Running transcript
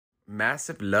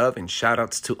Massive love and shout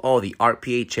outs to all the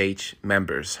RPHH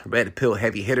members, Red Pill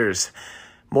Heavy Hitters,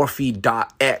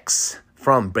 Morphe.x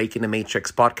from Breaking the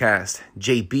Matrix podcast,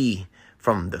 JB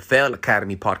from the Fail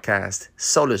Academy podcast,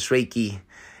 Solus Reiki,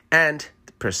 and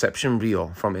Perception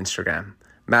Real from Instagram.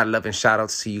 Mad love and shout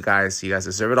outs to you guys. You guys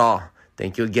deserve it all.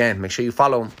 Thank you again. Make sure you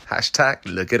follow them. Hashtag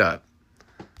look it up.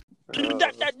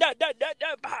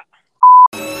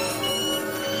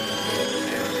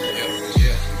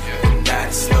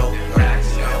 Slow,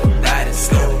 riding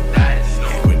slow,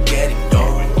 and we're getting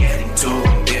going, two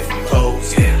different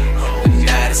poses, yeah. The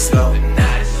night is slow,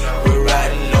 we're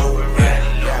riding low,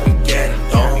 yeah. We're getting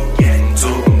going,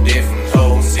 two different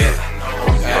poses, yeah.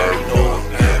 I'm paranoid,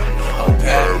 I'm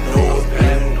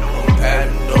paranoid, I'm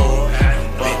paranoid,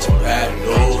 bitch, I'm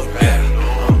paranoid, yeah.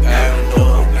 I'm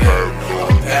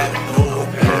paranoid,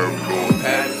 I'm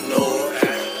paranoid,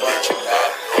 but you're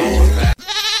paranoid.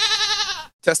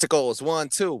 Testicles, 1,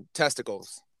 2,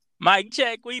 testicles. Mic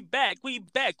check, we back,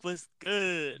 what's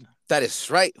good? That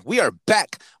is right, we are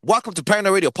back. Welcome to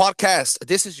Paranoid Radio Podcast.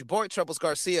 This is your boy, Troubles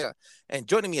Garcia. And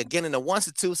joining me again in the ones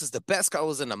and twos is the best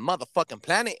colors in the motherfucking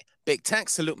planet. Big Tank,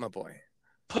 salute my boy.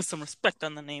 Put some respect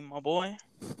on the name, my boy.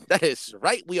 That is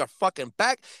right, we are fucking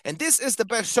back. And this is the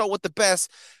best show with the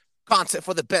best content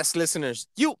for the best listeners.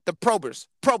 You, the probers,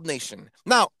 Probe Nation.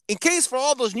 Now, in case for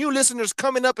all those new listeners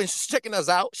coming up and checking us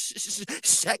out,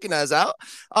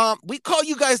 we call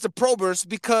you guys the probers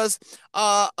because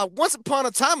once upon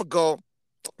a time ago,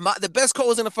 the best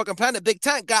co-host in the fucking planet, Big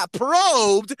Tank, got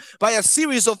probed by a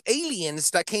series of aliens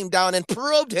that came down and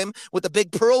probed him with a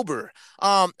big prober.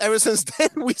 Ever since then,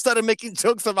 we started making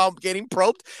jokes about getting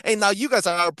probed, and now you guys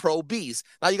are our probees.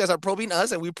 Now you guys are probing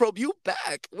us, and we probe you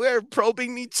back. We're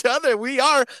probing each other. We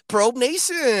are Probe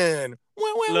Nation.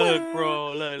 Look,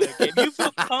 bro, look. If you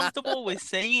feel comfortable with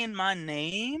saying my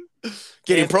name,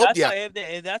 getting probed, yeah.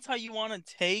 If that's how you want to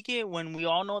take it, when we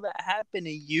all know that happened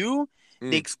to you,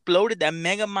 they exploded that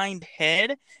mega mind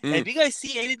head. If you guys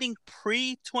see anything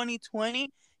pre-2020,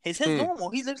 his head's normal.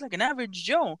 He looks like an average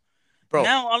Joe. Bro.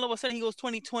 Now, all of a sudden, he goes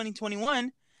 2020, 21,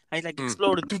 and he's like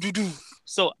exploded.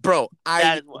 So, bro,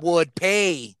 I would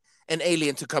pay an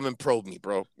alien to come and probe me,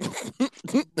 bro. Bro,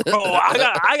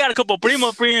 I got a couple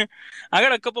primos here. I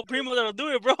got a couple primos that'll do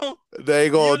it, bro. There you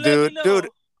go, dude.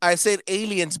 I said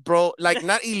aliens, bro. Like,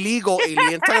 not illegal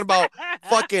aliens. Talking about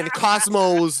fucking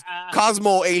Cosmo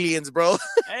aliens, bro.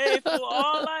 Hey, fool,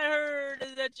 all I heard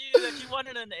is that you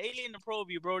wanted an alien to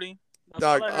probe you, Brody.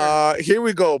 Dog, here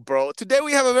we go, bro. Today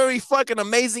we have a very fucking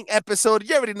amazing episode.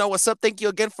 You already know what's up. Thank you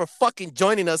again for fucking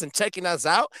joining us and checking us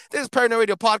out. This is Paranoid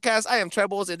Radio Podcast. I am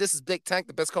Trebles, and this is Big Tank,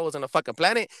 the best co-host on the fucking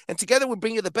planet. And together we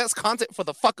bring you the best content for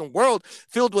the fucking world,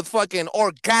 filled with fucking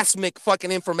orgasmic fucking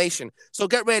information. So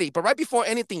get ready. But right before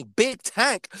anything, Big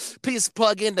Tank, please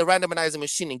plug in the randomizer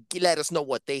machine and let us know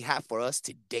what they have for us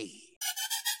today.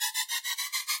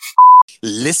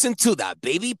 Listen to that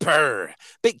baby purr.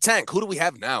 Big Tank, who do we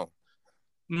have now?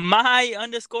 My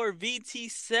 _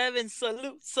 VT7,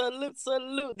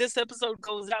 salute. This episode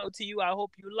goes out to you. I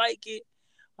hope you like it.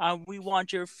 We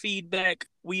want your feedback.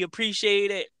 We appreciate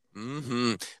it.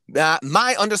 My _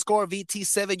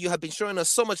 VT7, you have been showing us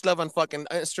so much love on fucking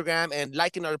Instagram and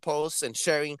liking our posts and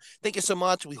sharing. Thank you so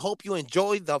much. We hope you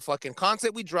enjoy the fucking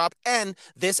content we drop, and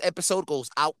this episode goes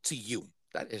out to you.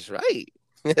 That is right.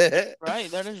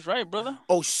 Right, that is right, brother.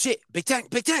 Oh shit, Big Tank.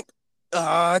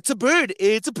 It's a bird.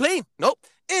 It's a plane. Nope.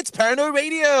 It's Paranoid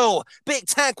Radio. Big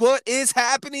Tank, what is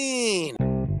happening?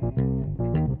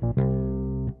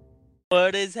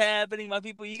 What is happening, my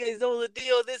people? You guys know the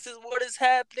deal. This is what is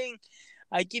happening.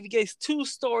 I give you guys 2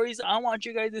 stories. I want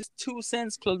you guys 2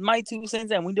 cents plus my 2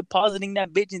 cents, and we depositing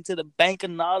that bitch into the bank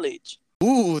of knowledge.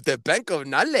 Ooh, the bank of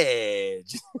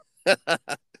knowledge.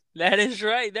 That is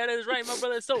right, my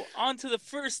brother. So, on to the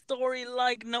first story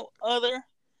like no other.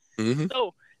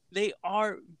 So, they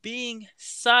are being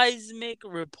seismic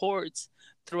reports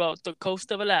throughout the coast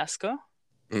of Alaska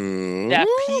that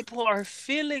people are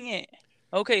feeling it.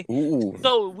 Okay,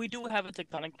 so we do have a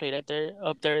tectonic plate up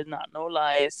there is not no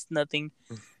lie. It's nothing.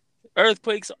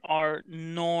 Earthquakes are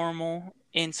normal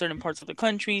in certain parts of the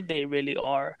country. They really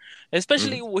are.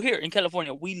 Especially here in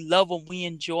California. We love them. We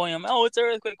enjoy them. Oh, it's an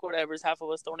earthquake, whatever. Half of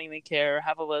us don't even care.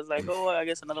 Half of us like, oh, I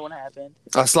guess another one happened.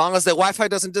 As long as the Wi-Fi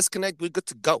doesn't disconnect, we're good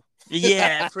to go.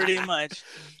 Yeah, pretty much.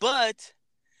 But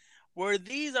where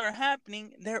these are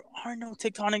happening, there are no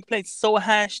tectonic plates. So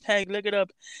hashtag look it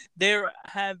up. There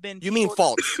have been. You mean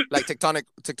faults, like tectonic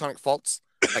faults,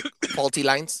 like faulty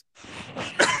lines?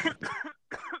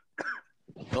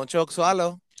 Don't choke,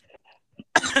 swallow.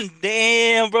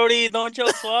 Damn, Brody, don't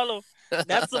choke, swallow.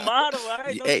 That's the motto, all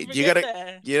right? Don't Hey, forget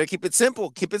that. you gotta keep it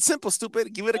simple. Keep it simple,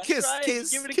 stupid. Give it a That's kiss, right.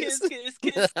 kiss, Give it a kiss.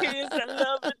 kiss. I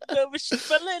love it. She's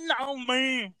feeling on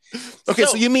me. Okay,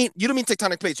 so you don't mean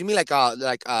tectonic plates. You mean like a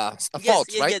fault,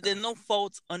 right? Yeah. There's no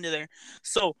faults under there.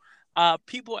 So,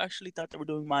 people actually thought they were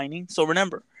doing mining. So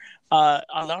remember, a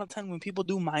lot of time when people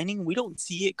do mining, we don't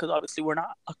see it because obviously we're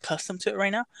not accustomed to it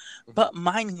right now. But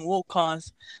mining will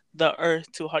cause the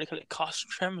earth to cause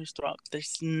tremors throughout.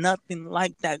 There's nothing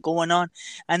like that going on,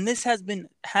 and this has been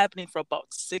happening for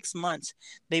about 6 months.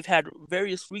 They've had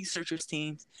various researchers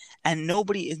teams, and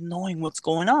nobody is knowing what's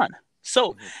going on.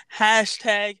 So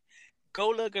hashtag go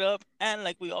look it up, and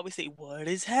like we always say, what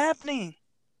is happening?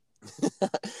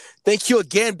 Thank you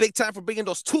again, big time, for bringing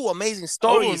those two amazing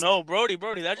stories. Oh no, Brody,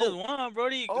 that's just one,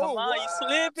 Brody. Come on,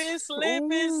 you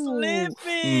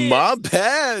slipping. My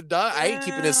bad, dog. I ain't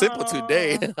keeping it simple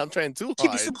today. I'm trying too Keep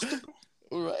hard. it simple, stupid.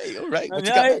 All right. What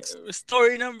you got next?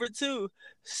 Story number 2.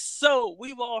 So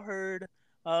we've all heard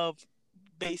of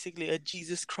basically a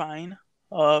Jesus crying.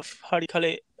 Of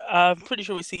I'm pretty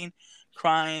sure we've seen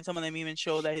crying. Some of them even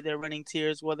show that they're running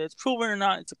tears. Whether it's proven or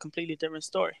not, it's a completely different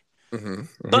story.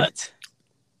 But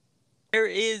there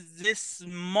is this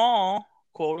small,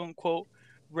 quote unquote,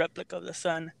 replica of the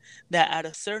sun that at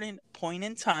a certain point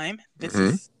in time, this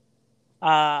is,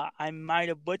 I might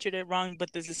have butchered it wrong,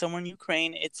 but this is somewhere in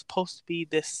Ukraine. It's supposed to be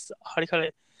this,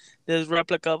 this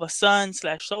replica of a sun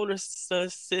 / solar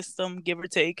system, give or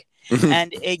take,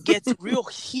 and it gets real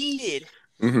heated.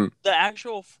 The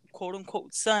actual, quote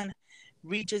unquote, sun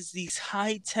reaches these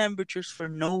high temperatures for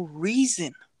no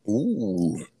reason.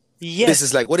 Ooh. Yes. This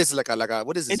is what is it,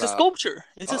 what is this? It's a sculpture.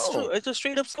 It's a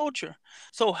straight up sculpture.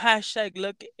 So hashtag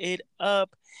look it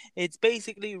up. It's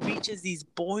basically reaches these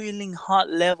boiling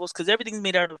hot levels because everything's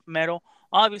made out of metal.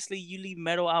 Obviously, you leave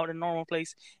metal out in a normal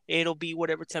place, it'll be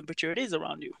whatever temperature it is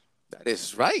around you. That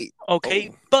is right.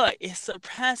 Okay, but it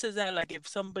surpasses that. Like if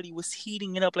somebody was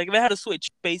heating it up, like if it had a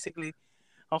switch, basically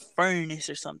a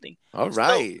furnace or something. All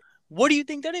right. So, what do you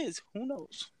think that is? Who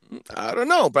knows? I don't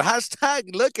know, but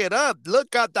hashtag look it up.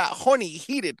 Look up that horny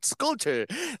heated sculpture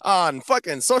on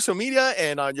fucking social media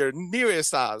and on your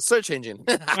nearest search engine.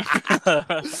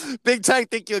 Big Tank,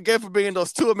 thank you again for bringing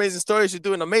those two amazing stories. You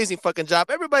do an amazing fucking job.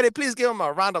 Everybody, please give him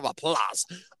a round of applause.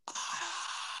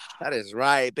 That is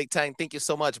right. Big Tank, thank you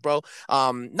so much, bro.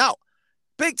 Now,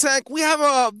 Big Tank, we have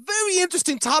a very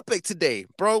interesting topic today,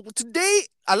 bro. Today,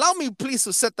 allow me please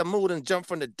to set the mood and jump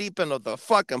from the deep end of the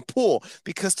fucking pool,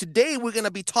 because today we're going to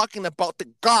be talking about the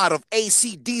god of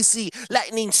AC/DC,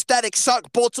 lightning, static,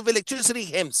 shock, bolts of electricity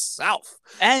himself.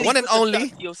 And one and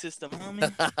only. System,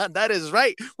 That is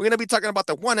right. We're going to be talking about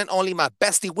the one and only, my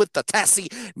bestie with the Tessie,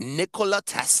 Nikola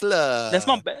Tesla. That's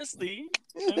my bestie.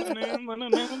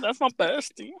 That's my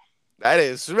bestie. That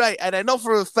is right. And I know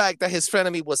for a fact that his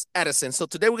frenemy was Edison. So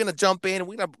today we're going to jump in and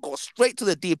we're going to go straight to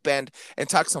the deep end and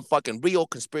talk some fucking real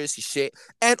conspiracy shit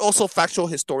and also factual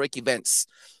historic events.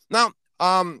 Now,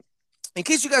 in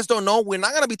case you guys don't know, we're not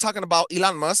going to be talking about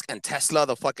Elon Musk and Tesla,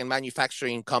 the fucking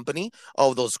manufacturing company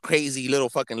of those crazy little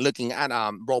fucking looking at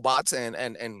robots and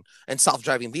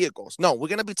self-driving vehicles. No, we're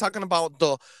going to be talking about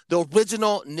the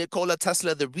original Nikola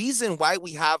Tesla, the reason why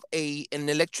we have an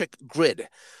electric grid.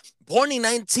 Born in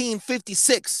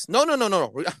 1956. No.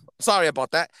 Sorry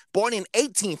about that. Born in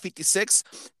 1856.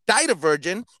 Died a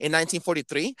virgin in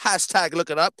 1943. Hashtag look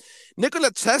it up.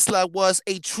 Nikola Tesla was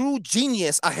a true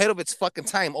genius ahead of its fucking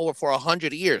time over for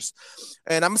 100 years.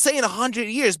 And I'm saying 100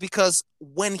 years because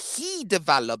when he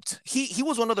developed, he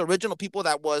was one of the original people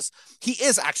he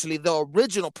is actually the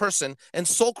original person and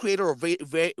sole creator of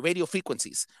radio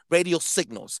frequencies, radio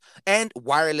signals, and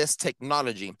wireless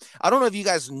technology. I don't know if you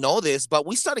guys know this, but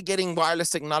we started getting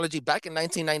wireless technology back in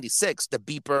 1996, the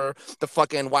beeper, the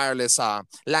fucking wireless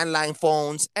landline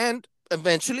phones, and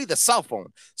eventually the cell phone.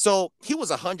 So he was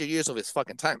 100 years of his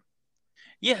fucking time.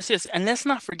 Yes. And let's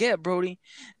not forget, Brody,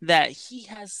 that he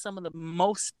has some of the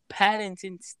most patents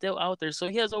still out there. So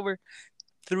he has over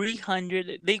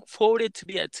 300. They quoted to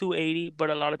be at 280,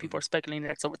 but a lot of people are speculating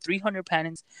that's over 300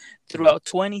 patents throughout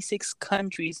 26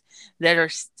 countries that are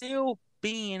still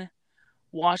being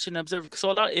watched and observed.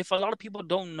 So if a lot of people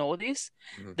don't know this,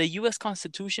 the U.S.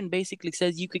 Constitution basically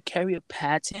says you could carry a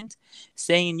patent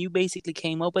saying you basically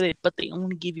came up with it, but they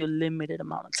only give you a limited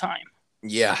amount of time.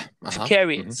 Yeah. To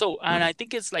carry it. So, and I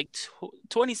think it's like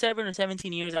 27 or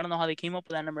 17 years. I don't know how they came up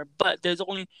with that number, but there's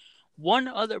only one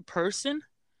other person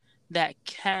that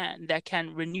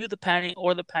can renew the patent,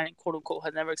 or the patent, quote unquote,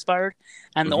 has never expired.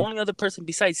 And the only other person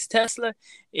besides Tesla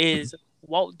is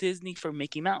Walt Disney for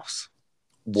Mickey Mouse.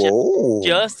 Whoa.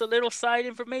 Just a little side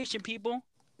information, people.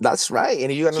 That's right.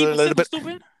 And you got a little bit.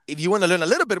 Stupid. if you want to learn a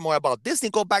little bit more about Disney,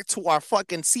 go back to our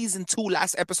fucking season 2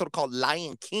 last episode called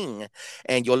Lion King,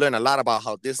 and you'll learn a lot about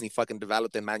how Disney fucking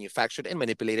developed and manufactured and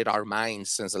manipulated our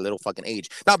minds since a little fucking age.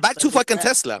 Now back to fucking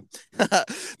Tesla. He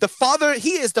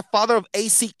is the father of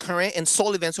AC current and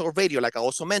soul events or radio, like I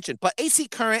also mentioned. But AC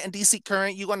current and DC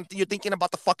current, you're thinking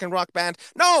about the fucking rock band.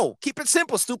 No, keep it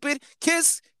simple, stupid.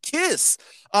 Kiss.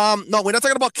 No, we're not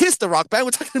talking about Kiss the rock band.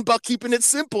 We're talking about keeping it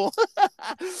simple.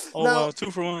 Wow,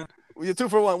 2 for 1. You're 2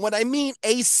 for 1. When I mean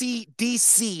AC,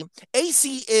 DC,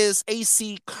 AC is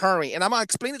AC current. And I'm going to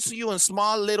explain it to you in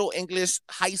small little English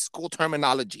high school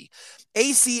terminology.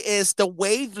 AC is the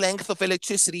wavelength of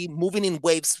electricity moving in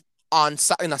waves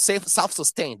in a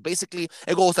self-sustained. Basically,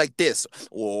 it goes like this.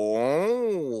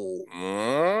 Oh.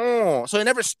 So it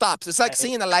never stops. It's like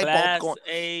seeing a light bulb going.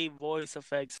 A voice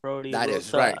effects, Brody. That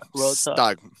is right.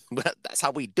 That's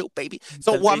how we do, baby.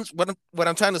 So what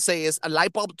I'm trying to say is a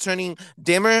light bulb turning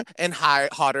dimmer and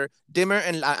hotter,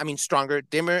 stronger,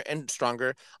 dimmer and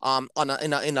stronger. In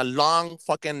a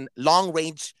long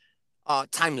range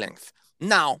time length.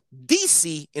 Now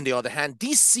DC, in the other hand,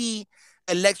 DC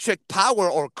electric power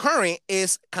or current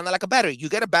is kind of like a battery. You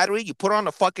get a battery, you put it on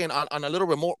a little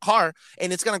remote car,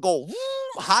 and it's gonna go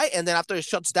high, and then after it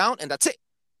shuts down, and that's it.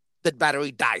 The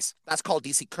battery dies. That's called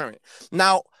DC current.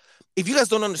 Now, if you guys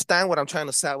don't understand what I'm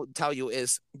trying to tell you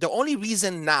is the only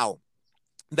reason now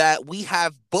that we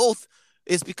have both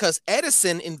is because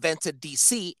Edison invented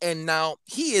DC, and now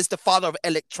he is the father of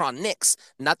electronics,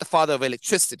 not the father of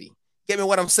electricity. Get me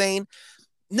what I'm saying?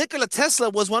 Nikola Tesla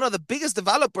was one of the biggest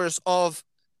developers of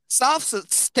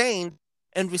self-sustained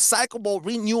and recyclable,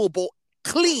 renewable,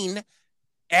 clean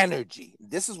energy.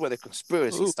 This is where the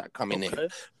conspiracies start coming in.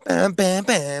 Bam, bam,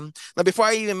 bam. Now, before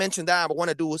I even mention that, I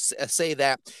want to say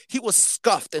that he was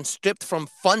scuffed and stripped from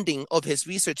funding of his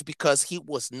research because he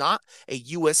was not a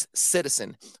U.S.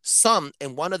 citizen.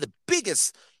 One of the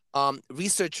biggest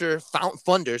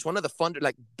funders, one of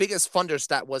the biggest funders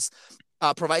that was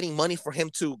providing money for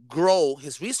him to grow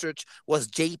his research was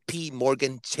J.P.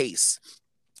 Morgan Chase.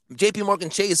 J.P. Morgan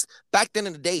Chase, back then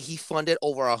in the day, he funded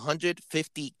over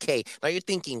 $150K. Now you're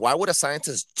thinking, why would a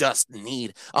scientist just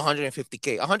need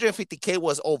 $150K? $150K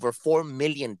was over $4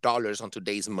 million on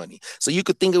today's money. So you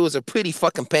could think it was a pretty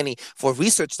fucking penny for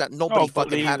research that nobody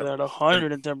fucking had. That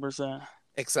 110%.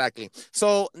 Exactly.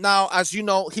 So now, as you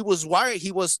know, he was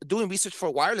doing research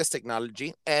for wireless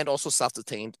technology and also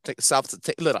self-sustaining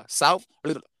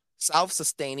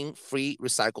free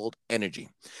recycled energy.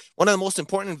 One of the most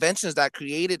important inventions that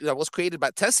was created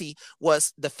by Tesla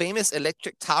was the famous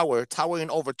electric tower, towering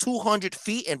over 200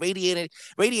 feet and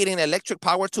radiating electric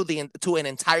power to an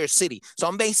entire city. So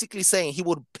I'm basically saying he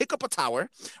would pick up a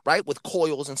tower, right, with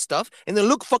coils and stuff, and it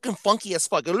look fucking funky as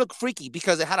fuck. It look freaky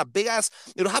because it had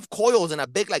it'll have coils and a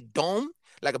big dome,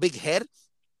 like a big head.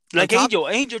 Like Angel.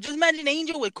 Just imagine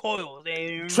Angel with coils.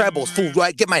 Trebles, fool,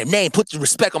 right? Get my name. Put the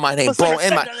respect on my name, bro. Don't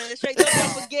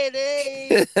forget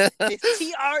it. It's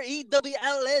TREWLSZ.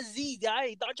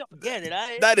 Don't you forget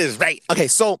it. That is right. Okay,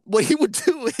 so what he would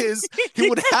do is he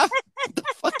would have the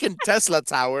fucking Tesla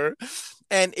tower,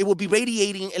 and it would be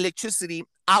radiating electricity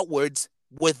outwards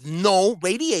with no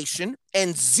radiation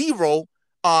and zero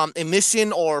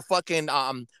emission or fucking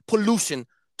pollution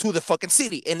to the fucking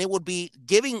city, and it would be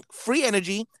giving free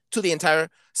energy to the entire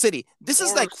city. This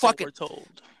is like fucking,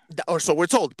 or so we're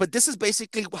told. But this is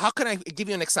basically, how can I give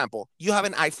you an example? You have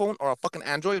an iPhone or a fucking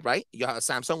Android, right? You have a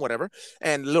Samsung, whatever,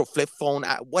 and a little flip phone,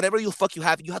 whatever you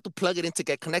have to plug it in to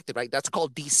get connected, right? That's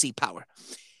called DC power.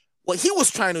 What he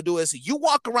was trying to do is you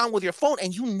walk around with your phone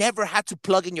and you never had to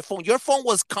plug in your phone. Your phone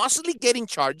was constantly getting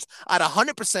charged at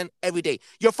 100% every day.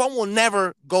 Your phone will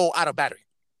never go out of battery.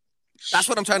 That's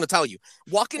what I'm trying to tell you.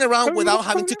 Walking around without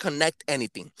having to connect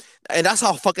anything. And that's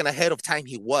how fucking ahead of time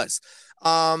he was.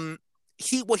 What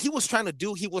he was trying to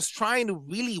do, he was trying to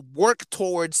really work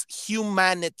towards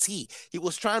humanity. He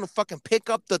was trying to fucking pick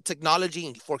up the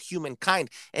technology for humankind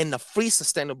and a free,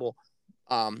 sustainable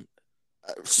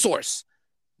source.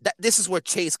 This is where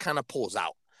Chase kind of pulls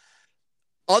out.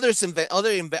 Inventors.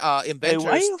 Hey,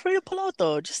 why are you afraid to pull out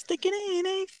though? Just stick it in,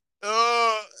 eh?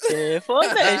 Fuck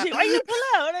that shit. Why you pull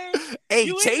out? Eh?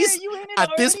 Hey, Chase. At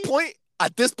this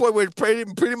point, we're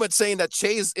pretty much saying that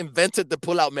Chase invented the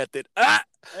pull-out method. Now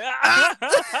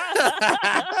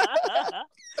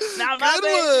my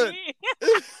baby.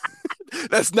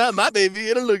 That's not my baby.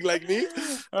 It don't look like me.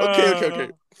 Okay.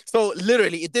 So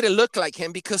literally, it didn't look like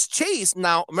him because Chase.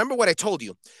 Now, remember what I told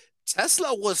you.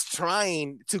 Tesla was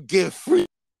trying to give free.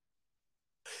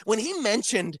 When he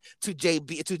mentioned to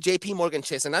JP Morgan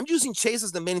Chase, and I'm using Chase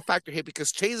as the main factor here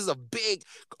because Chase is a big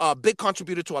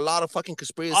contributor to a lot of fucking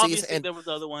conspiracies. Obviously, and there was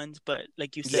other ones, but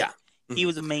like you said, He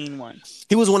was the main one.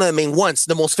 He was one of the main ones,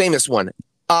 the most famous one.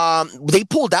 They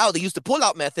pulled out. They used the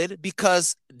pull-out method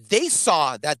because they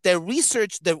saw that their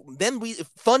research,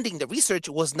 funding the research,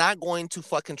 was not going to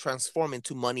fucking transform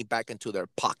into money back into their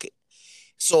pocket.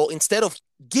 So instead of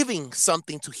giving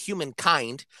something to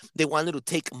humankind, they wanted to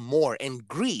take more, and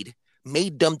greed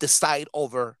made them decide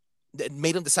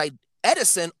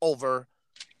Edison over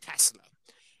Tesla.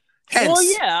 Hence, well,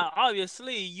 yeah,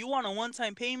 obviously, you want a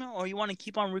one-time payment, or you want to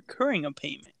keep on recurring a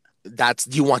payment.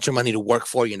 you want your money to work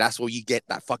for you, and that's where you get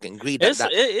that fucking greed. It's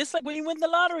like when you win the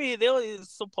lottery. They'll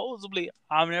supposedly,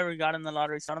 I've never gotten the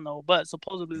lottery, so I don't know, but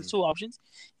supposedly there's two options.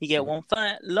 You get one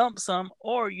flat lump sum,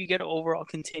 or you get an overall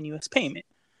continuous payment.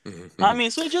 I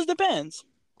mean, so it just depends.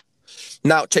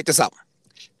 Now, check this out.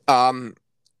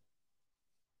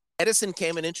 Edison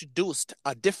came and introduced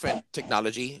a different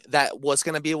technology that was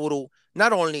going to be able to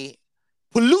not only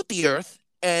pollute the earth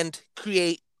and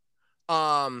create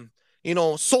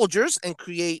soldiers and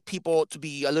create people to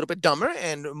be a little bit dumber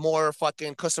and more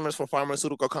fucking customers for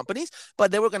pharmaceutical companies,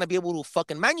 but they were going to be able to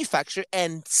fucking manufacture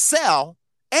and sell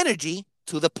energy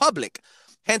to the public.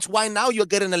 Hence why now you'll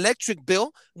get an electric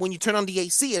bill when you turn on the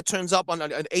AC. It turns up on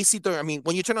an AC.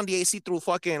 When you turn on the AC through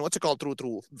fucking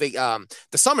through the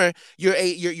summer, your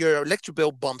electric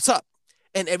bill bumps up,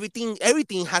 and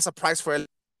everything has a price for it.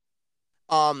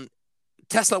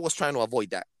 Tesla was trying to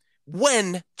avoid that.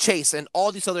 When Chase and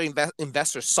all these other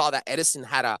investors saw that Edison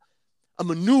had a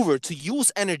maneuver to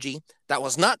use energy that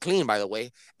was not clean, by the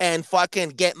way, and fucking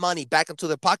get money back into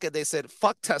their pocket, they said,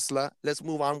 "Fuck Tesla. Let's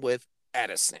move on with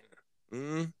Edison."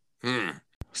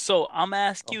 So I'm gonna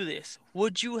ask you this: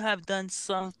 would you have done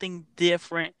something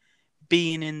different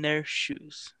being in their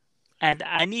shoes? And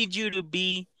I need you to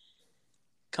be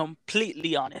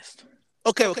completely honest.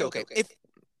 Okay.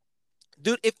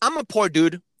 If I'm a poor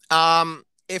dude,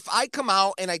 if I come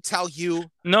out and I tell you,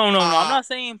 no, I'm not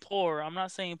saying poor.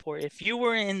 If you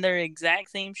were in their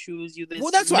exact same shoes,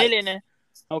 that's millionaire.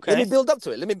 Right. Okay. Let me build up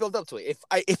to it.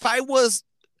 If I was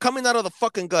coming out of the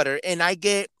fucking gutter and I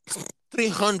get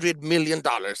 $300 million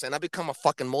and I become a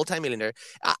fucking multimillionaire,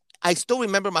 I still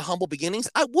remember my humble beginnings.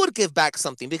 I would give back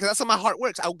something because that's how my heart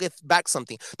works. I'll give back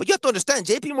something. But you have to understand,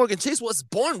 JP Morgan Chase was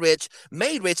born rich,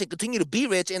 made rich, and continued to be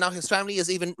rich, and now his family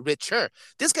is even richer.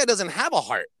 This guy doesn't have a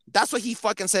heart. That's why he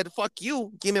fucking said, "Fuck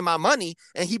you, give me my money,"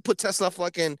 and he put Tesla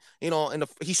fucking,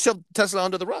 he shoved Tesla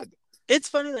under the rug. It's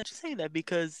funny that you say that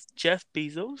because Jeff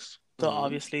Bezos,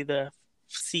 obviously the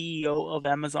CEO of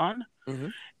Amazon,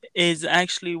 is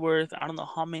actually worth, I don't know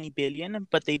how many billion,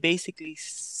 but they basically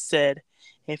said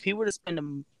if he were to spend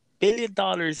 $1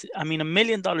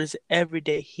 million every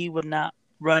day, he would not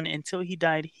run until he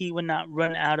died. He would not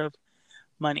run out of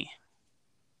money.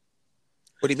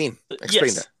 What do you mean?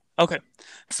 Explain that. Okay.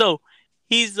 So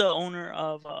he's the owner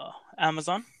of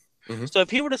Amazon. So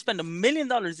if he were to spend $1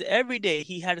 million every day,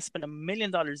 he had to spend $1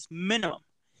 million minimum.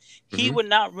 He would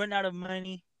not run out of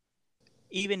money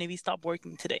even if he stopped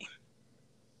working today.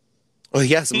 Oh,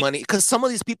 he has money because some of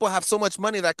these people have so much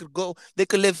money that they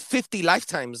could live 50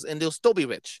 lifetimes and they'll still be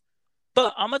rich.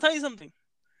 But I'm gonna tell you something.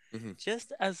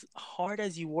 Just as hard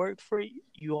as you work for it,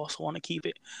 you also want to keep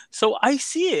it. So I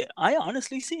see it. I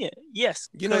honestly see it. Yes.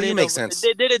 It makes sense.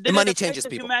 Did the money changes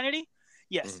people. Humanity?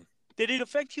 Yes. Did it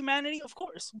affect humanity? Of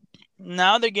course.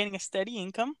 Now they're getting a steady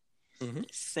income.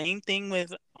 Same thing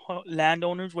with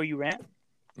landowners where you rent.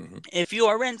 If you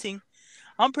are renting,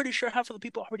 I'm pretty sure half of the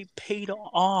people already paid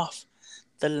off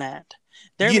the land.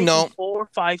 They're making 4 or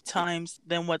 5 times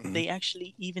than what they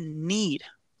actually even need.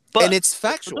 But and it's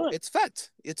factual. It's fact.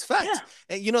 Yeah.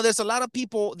 And there's a lot of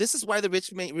people. This is why the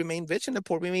rich remain rich and the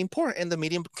poor remain poor, and the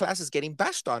medium class is getting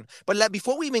bashed on. But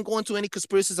before we even go into any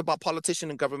conspiracies about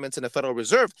politicians and governments and the Federal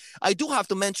Reserve, I do have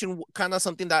to mention kind of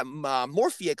something that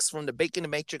Morpheus from the Bacon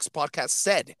and Matrix podcast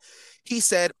said. He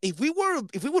said if we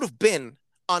would have been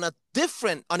on a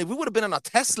Tesla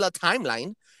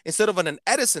timeline instead of on an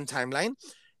Edison timeline,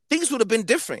 things would have been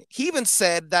different. He even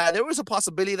said that there was a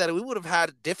possibility that we would have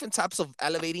had different types of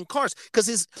elevating cars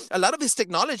because a lot of his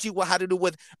technology had to do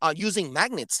with using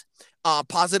magnets,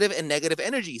 positive and negative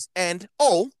energies. And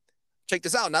check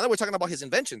this out. Now that we're talking about his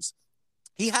inventions,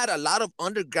 he had a lot of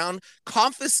underground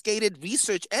confiscated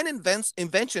research and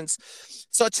inventions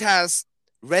such as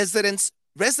resident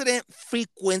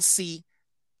frequency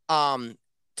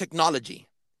technology,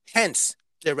 hence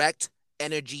direct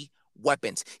energy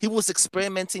weapons. He was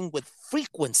experimenting with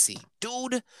frequency,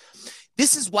 dude.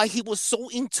 This is why he was so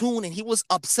in tune and he was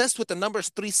obsessed with the numbers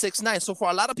 369. So for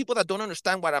a lot of people that don't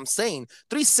understand what I'm saying,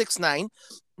 369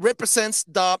 represents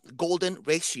the golden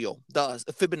ratio, the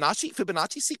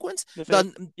Fibonacci sequence.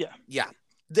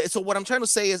 So what I'm trying to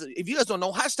say is, if you guys don't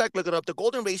know, hashtag look it up. The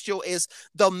golden ratio is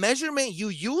the measurement you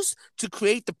use to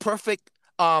create the perfect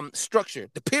structure,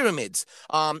 the pyramids,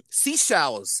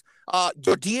 seashells,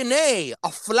 your DNA,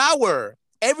 a flower,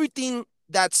 everything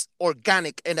that's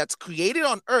organic and that's created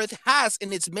on Earth has,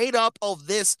 and it's made up of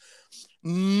this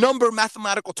number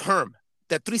mathematical term,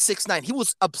 that 369. He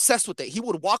was obsessed with it. He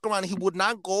would walk around. He would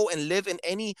not go and live in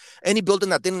any building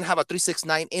that didn't have a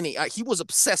 369 in it. He was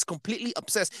obsessed, completely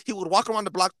obsessed. He would walk around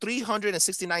the block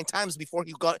 369 times before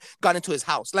he got into his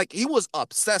house. Like, he was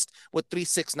obsessed with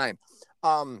 369.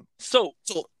 So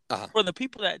for the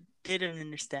people that didn't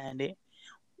understand it,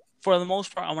 for the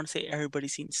most part, I want to say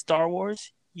everybody's seen Star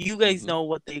Wars. You guys know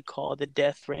what they call the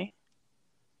death ray.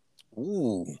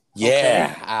 Ooh,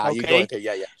 yeah. Okay. You go into,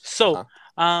 yeah. So,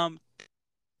 in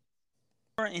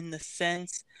the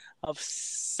sense of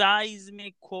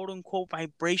seismic, quote unquote,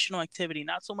 vibrational activity,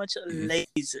 not so much a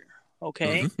laser.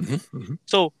 Okay.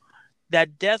 So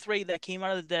that death ray that came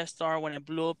out of the Death Star when it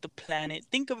blew up the planet,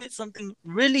 think of it something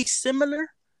really similar,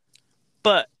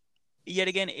 but yet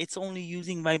again, it's only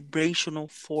using vibrational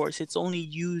force. It's only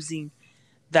using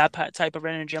that type of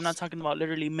energy. I'm not talking about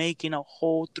literally making a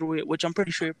hole through it, which I'm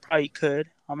pretty sure it probably could.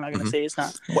 I'm not gonna say it's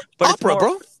not. But opera,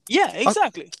 bro. Yeah,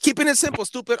 exactly. Keeping it simple,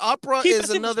 stupid. Opera is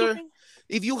another.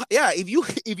 Stupid.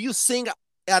 If you sing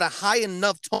at a high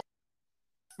enough tone,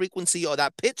 frequency, or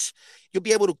that pitch, you'll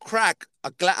be able to crack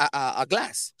a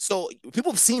glass. So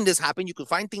people have seen this happen. You can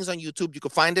find things on YouTube. You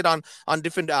can find it on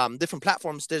different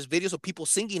platforms. There's videos of people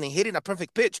singing and hitting a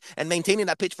perfect pitch and maintaining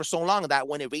that pitch for so long that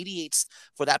when it radiates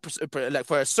for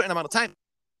a certain amount of time,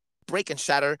 break and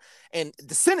shatter and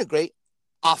disintegrate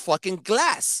a fucking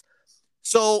glass.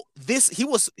 So he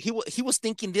was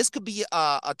thinking this could be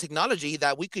a technology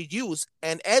that we could use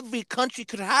and every country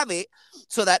could have it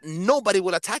so that nobody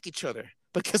would attack each other.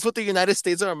 Because what the United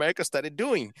States of America started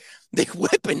doing, they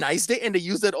weaponized it and they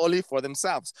used it only for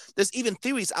themselves. There's even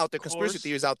theories out there, conspiracy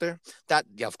theories out there that,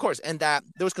 of course, and that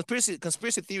there was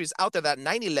conspiracy theories out there that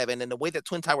 9/11 and the way that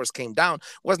Twin Towers came down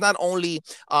was not only,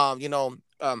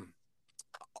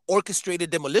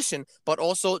 orchestrated demolition, but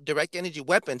also direct energy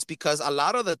weapons, because a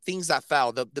lot of the things that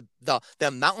fell, the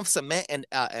amount of cement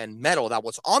and metal that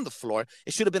was on the floor,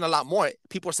 it should have been a lot more.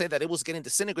 People say that it was getting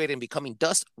disintegrated and becoming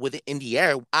dust in the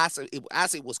air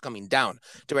as it was coming down.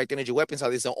 Direct energy weapons are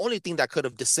the only thing that could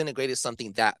have disintegrated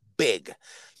something that big.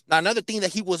 Now, another thing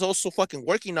that he was also fucking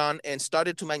working on and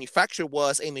started to manufacture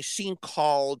was a machine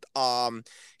called,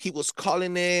 he was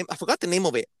calling it, I forgot the name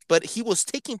of it, but he was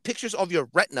taking pictures of your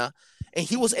retina and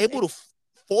he was able to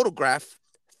photograph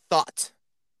thought.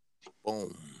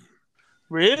 Boom.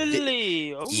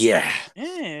 Really? Yeah.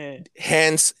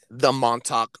 Hence the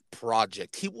Montauk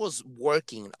Project. He was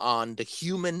working on the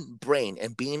human brain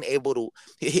and being able to,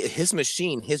 his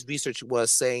machine, his research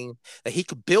was saying that he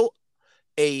could build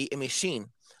a machine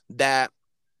that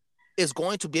is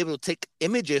going to be able to take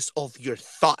images of your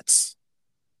thoughts.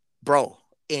 Bro,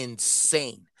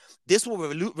 insane. This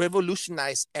will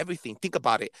revolutionize everything. Think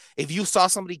about it. If you saw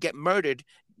somebody get murdered,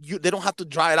 they don't have to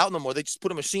dry it out no more. They just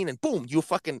put a machine and boom,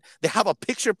 they have a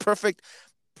picture perfect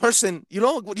person. You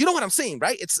know what I'm saying,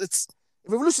 right? It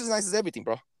revolutionizes everything,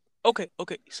 bro. Okay.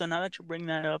 So now that you bring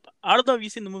that up, I don't know if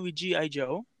you've seen the movie G.I.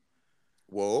 Joe.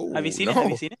 Whoa. Have you seen it?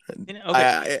 Okay.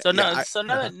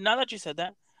 Now that you said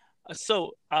that,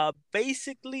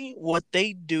 basically what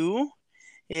they do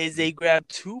is they grab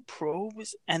two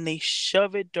probes and they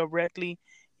shove it directly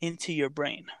into your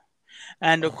brain.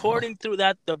 And according to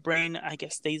that, the brain, I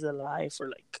guess, stays alive for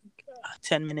like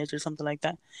 10 minutes or something like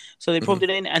that. So they probed it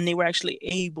in and they were actually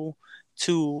able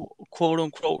to, quote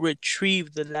unquote,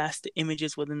 retrieve the last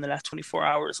images within the last 24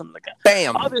 hours or something like that.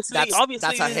 Bam! Obviously, that's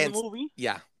this is the movie.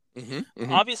 Yeah.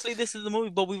 Obviously, this is the movie,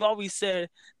 but we've always said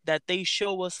that they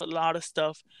show us a lot of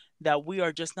stuff that we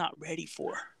are just not ready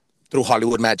for. Through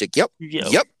Hollywood magic. Yep.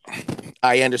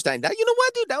 I understand that. You know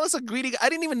what, dude? That was a greedy. I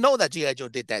didn't even know that G.I. Joe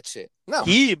did that shit. No.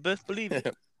 Yeah, best believe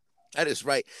it. That is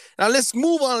right. Now let's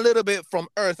move on a little bit from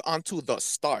Earth onto the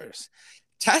stars.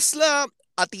 Tesla,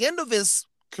 at the end of his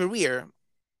career,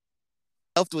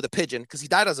 helped with a pigeon because he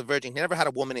died as a virgin. He never had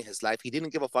a woman in his life. He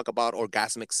didn't give a fuck about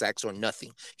orgasmic sex or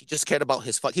nothing. He just cared about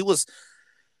his fuck. He was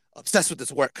obsessed with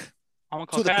his work.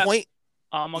 To the point.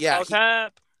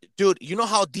 Dude, you know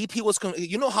how deep he was?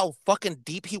 You know how fucking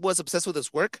deep he was obsessed with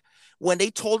his work? When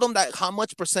they told him that how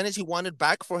much percentage he wanted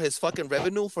back for his fucking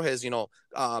revenue, for his,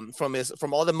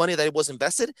 from all the money that it was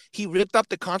invested, he ripped up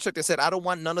the contract and said, I don't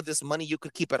want none of this money. You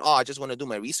could keep it all. I just want to do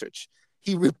my research.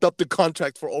 He ripped up the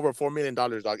contract for over $4 million,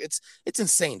 dog. It's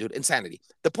insane, dude. Insanity.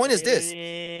 The point is this.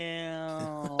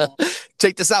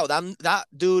 Check this out. That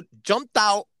dude jumped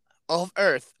out of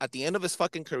Earth at the end of his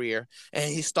fucking career,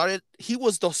 and he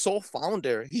was the sole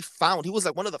founder. He was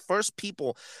like one of the first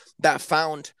people that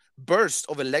found bursts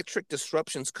of electric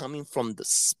disruptions coming from the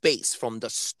space, from the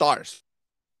stars,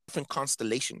 different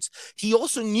constellations. He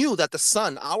also knew that the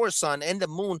sun, our sun, and the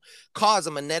moon cause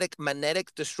a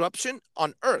magnetic disruption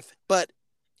on Earth, but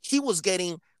he was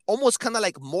getting almost kind of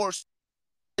like more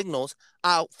signals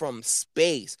out from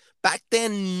space. Back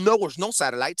then, there was no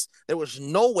satellites. There was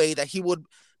no way that he would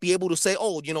be able to say,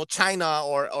 oh, China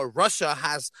or Russia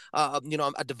has, a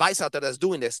device out there that's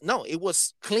doing this. No, it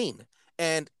was clean.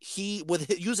 And he,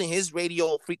 using his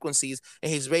radio frequencies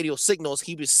and his radio signals,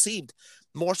 he received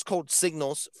Morse code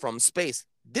signals from space.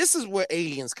 This is where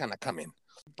aliens kind of come in.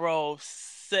 Bro,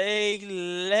 say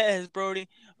less, Brody.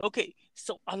 Okay,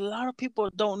 so a lot of people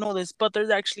don't know this, but there's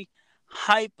actually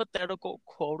hypothetical,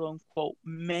 quote unquote,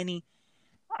 many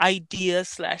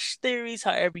ideas / theories,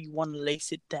 however you want to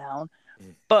lace it down.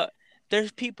 But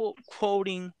there's people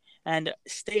quoting and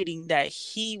stating that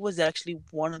he was actually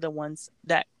one of the ones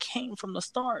that came from the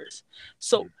stars.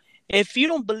 So if you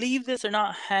don't believe this or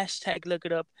not, hashtag look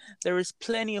it up. There is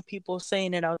plenty of people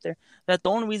saying it out there that the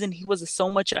only reason he was so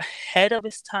much ahead of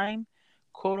his time,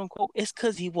 quote unquote, is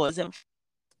because he wasn't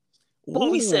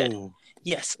what we said.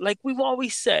 Yes, like we've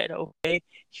always said, okay,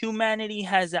 humanity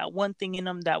has that one thing in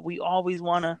them that we always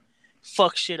want to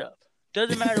fuck shit up.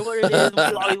 Doesn't matter what it is, we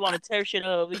always want to tear shit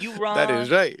up. You wrong. That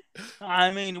is right.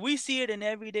 I mean, we see it in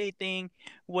everyday thing,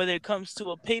 whether it comes to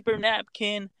a paper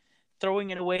napkin, throwing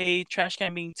it away, trash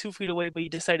can being 2 feet away, but you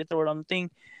decide to throw it on the thing,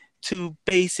 to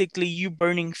basically you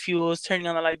burning fuels, turning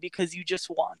on the light because you just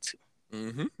want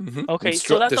to. Okay,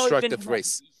 so that's destructive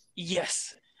race.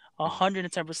 Yes,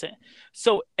 110%.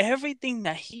 So everything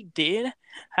that he did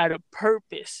had a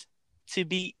purpose to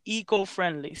be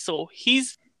eco-friendly. So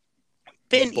he's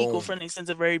been eco-friendly since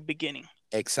the very beginning.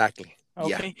 Exactly.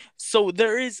 Okay. Yeah. So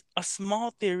there is a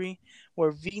small theory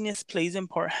where Venus plays in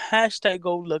part. Hashtag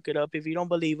go look it up if you don't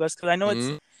believe us, because I know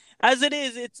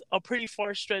it's a pretty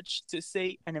far stretch to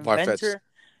say an inventor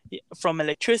from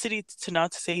electricity to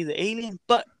not to say he's an alien,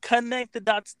 but connect the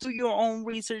dots, do your own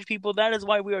research, people. That is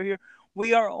why we are here.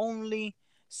 We are only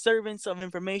servants of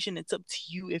information. It's up to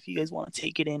you if you guys want to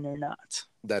take it in or not.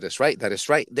 That is right. That is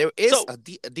right. There is a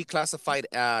declassified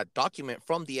document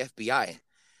from the FBI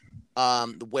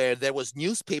where there was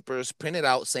newspapers printed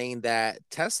out saying that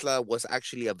Tesla was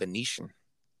actually a Venetian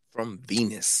from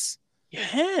Venus.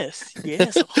 Yes,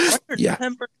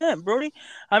 110%, Brody.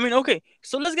 I mean, okay,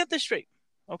 so let's get this straight.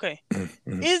 Okay,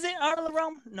 is it out of the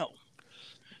realm? No,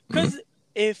 because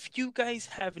if you guys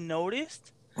have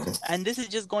noticed, and this is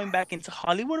just going back into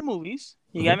Hollywood movies,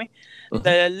 you get me?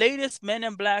 The latest Men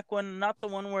in Black one, not the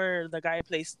one where the guy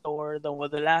plays Thor, the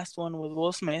last one with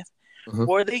Will Smith,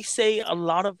 where they say a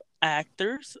lot of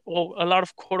actors, or a lot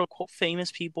of quote unquote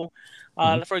famous people,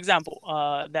 for example,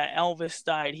 that Elvis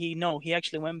died. He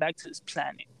actually went back to his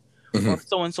planet, or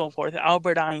so on and so forth.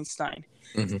 Albert Einstein,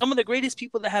 some of the greatest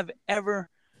people that have ever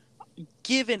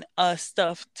given us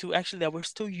stuff to actually that we're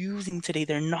still using today,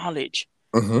 their knowledge,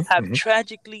 have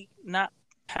tragically not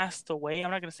passed away. I'm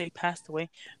not going to say passed away,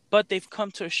 but they've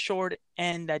come to a short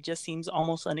end that just seems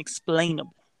almost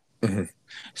unexplainable.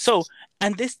 So,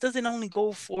 and this doesn't only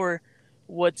go for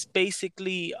what's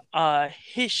basically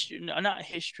history, not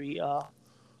history.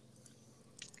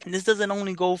 This doesn't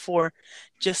only go for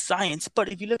just science, but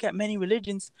if you look at many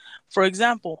religions, for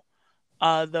example,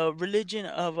 the religion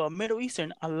of Middle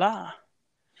Eastern, Allah,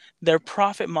 their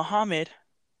prophet Muhammad,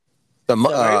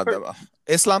 the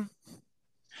Islam.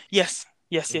 Yes,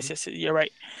 you're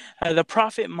right. The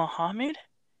prophet Muhammad,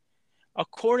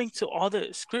 according to all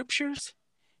the scriptures,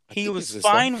 he was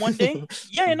fine one day.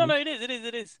 Yeah, no, it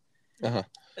is.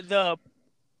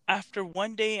 After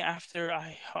one day, after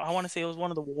I want to say it was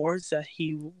one of the wars that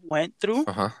he went through,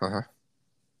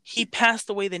 he passed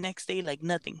away the next day like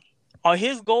nothing.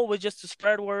 His goal was just to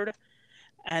spread word,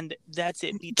 and that's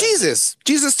it. Jesus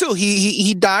too.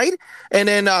 He died, and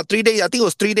then 3 days. I think it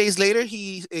was 3 days later.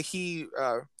 He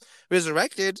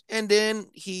resurrected, and then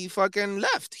he fucking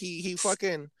left. He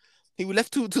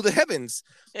left to the heavens.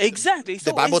 Exactly.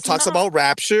 So the Bible talks about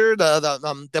rapture.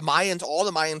 The Mayans, all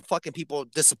the Mayan fucking people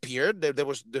disappeared.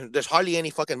 There's hardly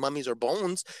any fucking mummies or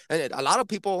bones, and a lot of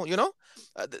people,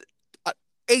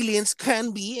 aliens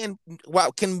can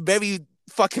very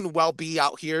fucking well be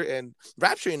out here and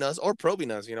rapturing us or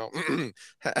probing us, no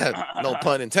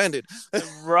pun intended.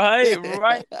 Right.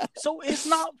 So it's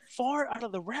not far out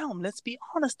of the realm. Let's be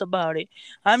honest about it.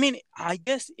 I mean, I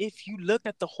guess if you look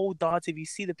at the whole dots, if you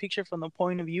see the picture from the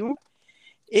point of view,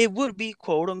 it would be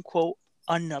quote unquote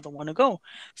another one to go.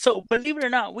 So believe it or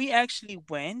not, we actually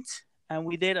went and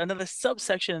we did another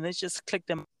subsection, and let's just click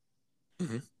them.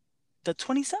 Mm-hmm. The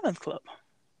 27th Club.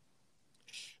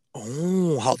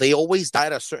 Oh, how they always die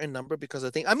at a certain number because I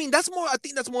think that's more. I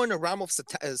think that's more in the realm of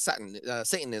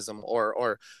Satanism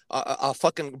or a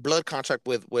fucking blood contract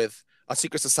with a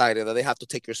secret society that they have to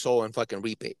take your soul and fucking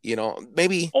reap it. You know,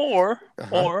 maybe. Or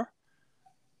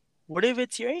what if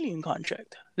it's your alien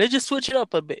contract? Let's just switch it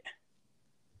up a bit.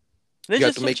 Let's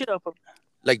just switch it up a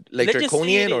bit. Like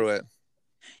draconian or what?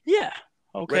 Yeah.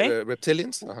 Okay.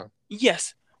 Reptilians.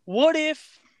 Yes. What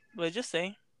if? Let's just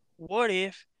say, what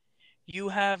if you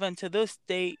have until this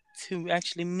date to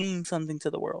actually mean something to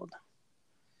the world?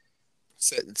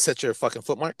 Set your fucking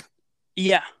footmark?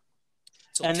 Yeah.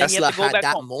 So and Tesla had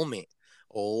that home. Moment.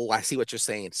 Oh, I see what you're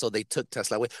saying. So they took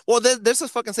Tesla away. Well, there's a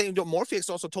fucking saying. Morpheus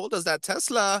also told us that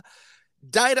Tesla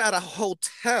died at a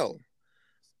hotel.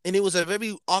 And it was a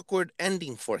very awkward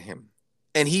ending for him.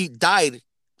 And he died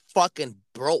fucking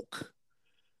broke.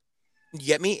 You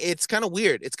get me? It's kind of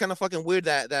weird. It's kind of fucking weird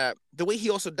that the way he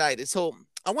also died. So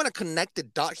I want to connect the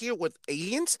dot here with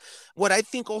aliens. What I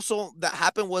think also that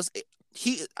happened was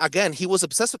he was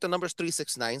obsessed with the numbers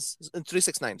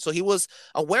 369. So he was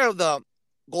aware of the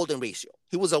golden ratio.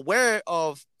 He was aware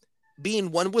of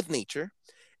being one with nature,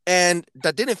 and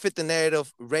that didn't fit the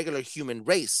narrative regular human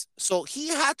race. So he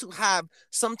had to have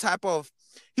some type of.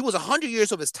 He was 100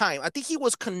 years of his time. I think he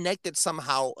was connected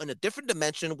somehow in a different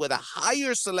dimension with a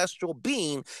higher celestial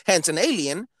being, hence an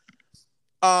alien,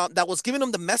 that was giving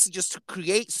him the messages to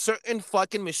create certain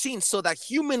fucking machines so that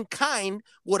humankind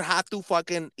would have to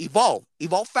fucking evolve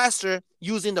faster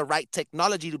using the right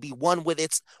technology to be one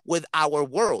with our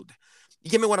world.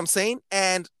 You get me what I'm saying?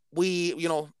 And we,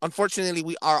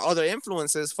 unfortunately, our other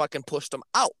influences fucking pushed them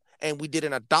out and we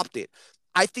didn't adopt it.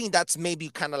 I think that's maybe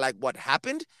kind of like what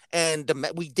happened, and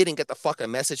we didn't get the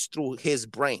fucking message through his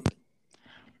brain.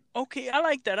 Okay, I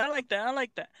like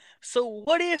that. So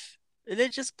what if they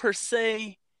just per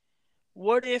se?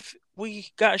 What if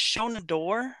we got shown a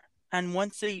door, and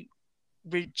once they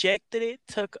rejected it,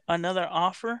 took another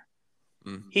offer,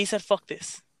 he said, "Fuck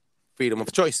this." Freedom of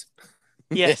choice.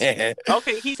 Yes.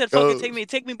 Okay. He said, "Fuck it.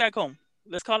 Take me back home.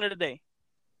 Let's call it a day."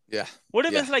 Yeah. What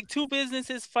if it's like two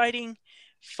businesses fighting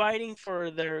for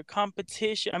their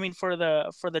competition? I mean, for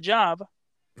the job.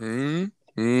 And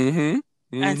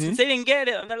since they didn't get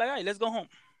it, they're like, "All right, let's go home."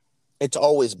 It's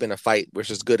always been a fight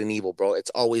versus good and evil, bro. It's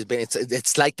always been.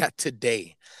 It's like that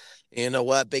today. You know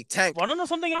what, Big Tank? Want to know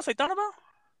something else I thought about?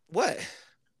 What?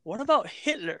 What about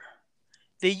Hitler?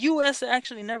 The U.S.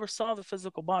 actually never saw the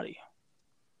physical body.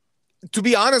 To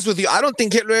be honest with you, I don't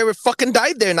think Hitler ever fucking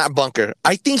died there in that bunker.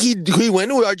 I think he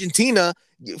went to Argentina.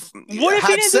 What if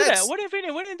he didn't do that? What if he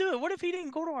didn't do it? What if he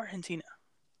didn't go to Argentina?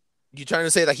 You trying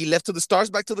to say that he left to the stars,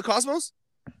 back to the cosmos?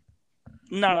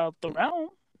 Not out the realm.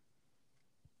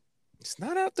 It's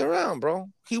not out the realm, bro.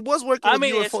 He was working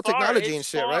with UFO technology and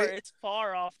shit, right? It's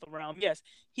far off the realm. Yes,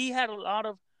 he had a lot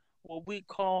of what we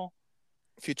call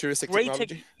futuristic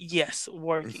technology. Yes,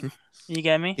 working. You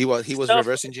get me? He was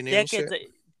reverse engineering shit.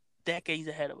 Decades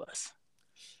ahead of us.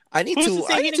 I need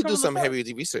to do some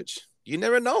heavy research. You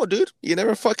never know, dude. You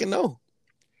never fucking know.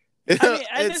 This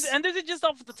is just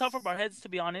off the top of our heads, to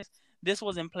be honest. This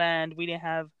wasn't planned. We didn't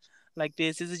have like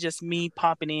this. This is just me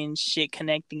popping in shit,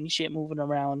 connecting shit, moving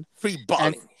around. Free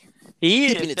balling.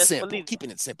 Keeping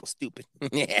it simple, stupid.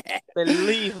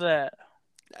 Believe that.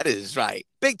 That is right.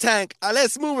 Big Tank,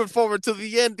 let's move it forward to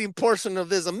the ending portion of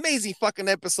this amazing fucking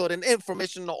episode and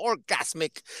informational,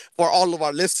 orgasmic for all of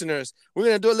our listeners. We're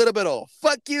going to do a little bit of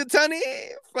fuck you, Tony.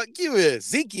 Fuck you,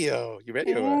 Ezekiel. You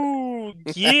ready? Ooh,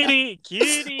 get it.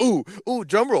 Ooh,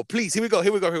 drum roll, please. Here we go.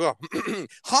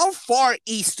 How far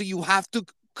east do you have to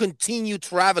continue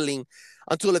traveling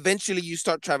until eventually you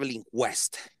start traveling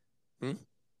west?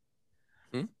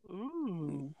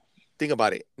 Ooh. Think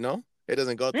about it. No? It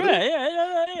doesn't go through.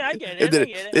 Yeah, I get it.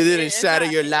 It didn't shatter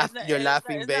your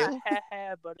laughing veil.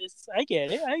 But I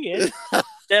get it.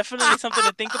 Definitely something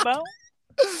to think about.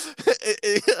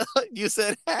 You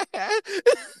said.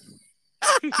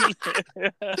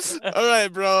 All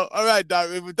right, bro. All right,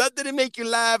 dog. If that didn't make you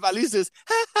laugh, at least it's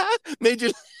made you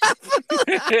laugh.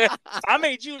 I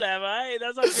made you laugh. Right?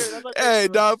 That's not good. Hey,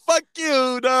 dog. Fuck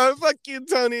you, dog. Fuck you,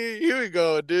 Tony. Here we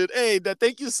go, dude. Hey,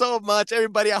 thank you so much,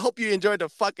 everybody. I hope you enjoyed the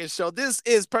fucking show. This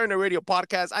is Paranoid Radio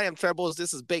Podcast. I am Trebles.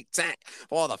 This is Big Tank.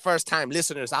 For all the first-time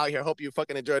listeners out here, hope you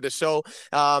fucking enjoyed the show.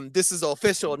 This is the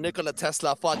official Nikola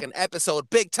Tesla fucking episode.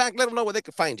 Big Tank, let them know where they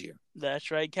can find you.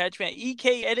 That's right. Catch me at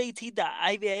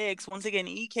eknat.ivix. Once again,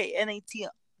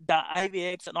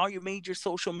 eknat.ivix on all your major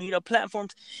social media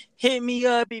platforms. Hit me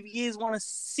up if you guys want to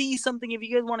see something, if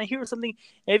you guys want to hear something,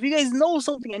 if you guys know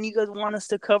something and you guys want us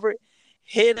to cover it.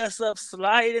 hit us up,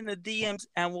 slide in the DMs,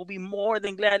 and we'll be more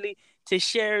than gladly to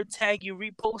share, tag you,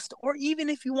 repost, or even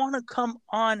if you want to come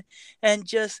on and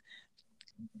just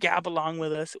gab along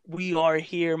with us, we are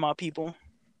here, my people.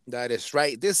 That is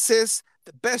right. This is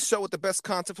the best show with the best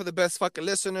content for the best fucking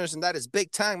listeners, and that is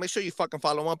Big Tank. Make sure you fucking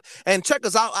follow up and check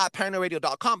us out at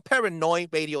paranoidradio.com,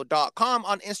 paranoidradio.com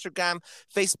on Instagram,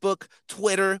 Facebook,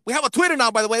 Twitter. We have a Twitter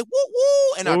now, by the way. Woo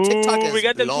woo! And our TikTok is we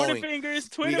got blowing. the Twitter fingers.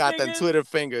 We got the Twitter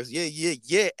fingers.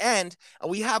 Yeah. And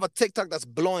we have a TikTok that's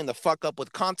blowing the fuck up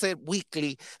with content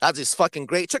weekly. That is fucking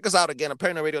great. Check us out again at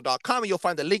paranoidradio.com, and you'll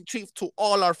find the link tree to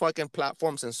all our fucking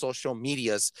platforms and social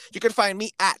medias. You can find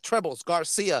me at Trebles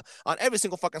Garcia on every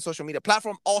single fucking social media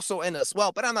platform, also in as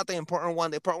well, but I'm not the important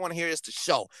one. The important one here is the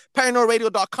show.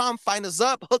 ParanoidRadio.com. Find us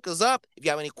up, hook us up. If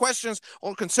you have any questions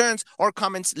or concerns or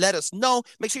comments, let us know.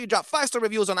 Make sure you drop 5-star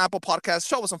reviews on Apple Podcasts.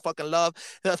 Show us some fucking love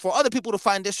for other people to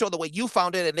find this show the way you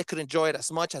found it, and they could enjoy it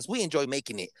as much as we enjoy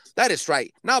making it. That is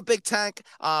right. Now, Big Tank,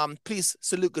 please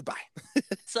salute goodbye.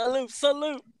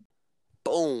 Salute.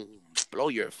 Boom. Blow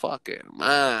your fucking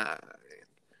mind.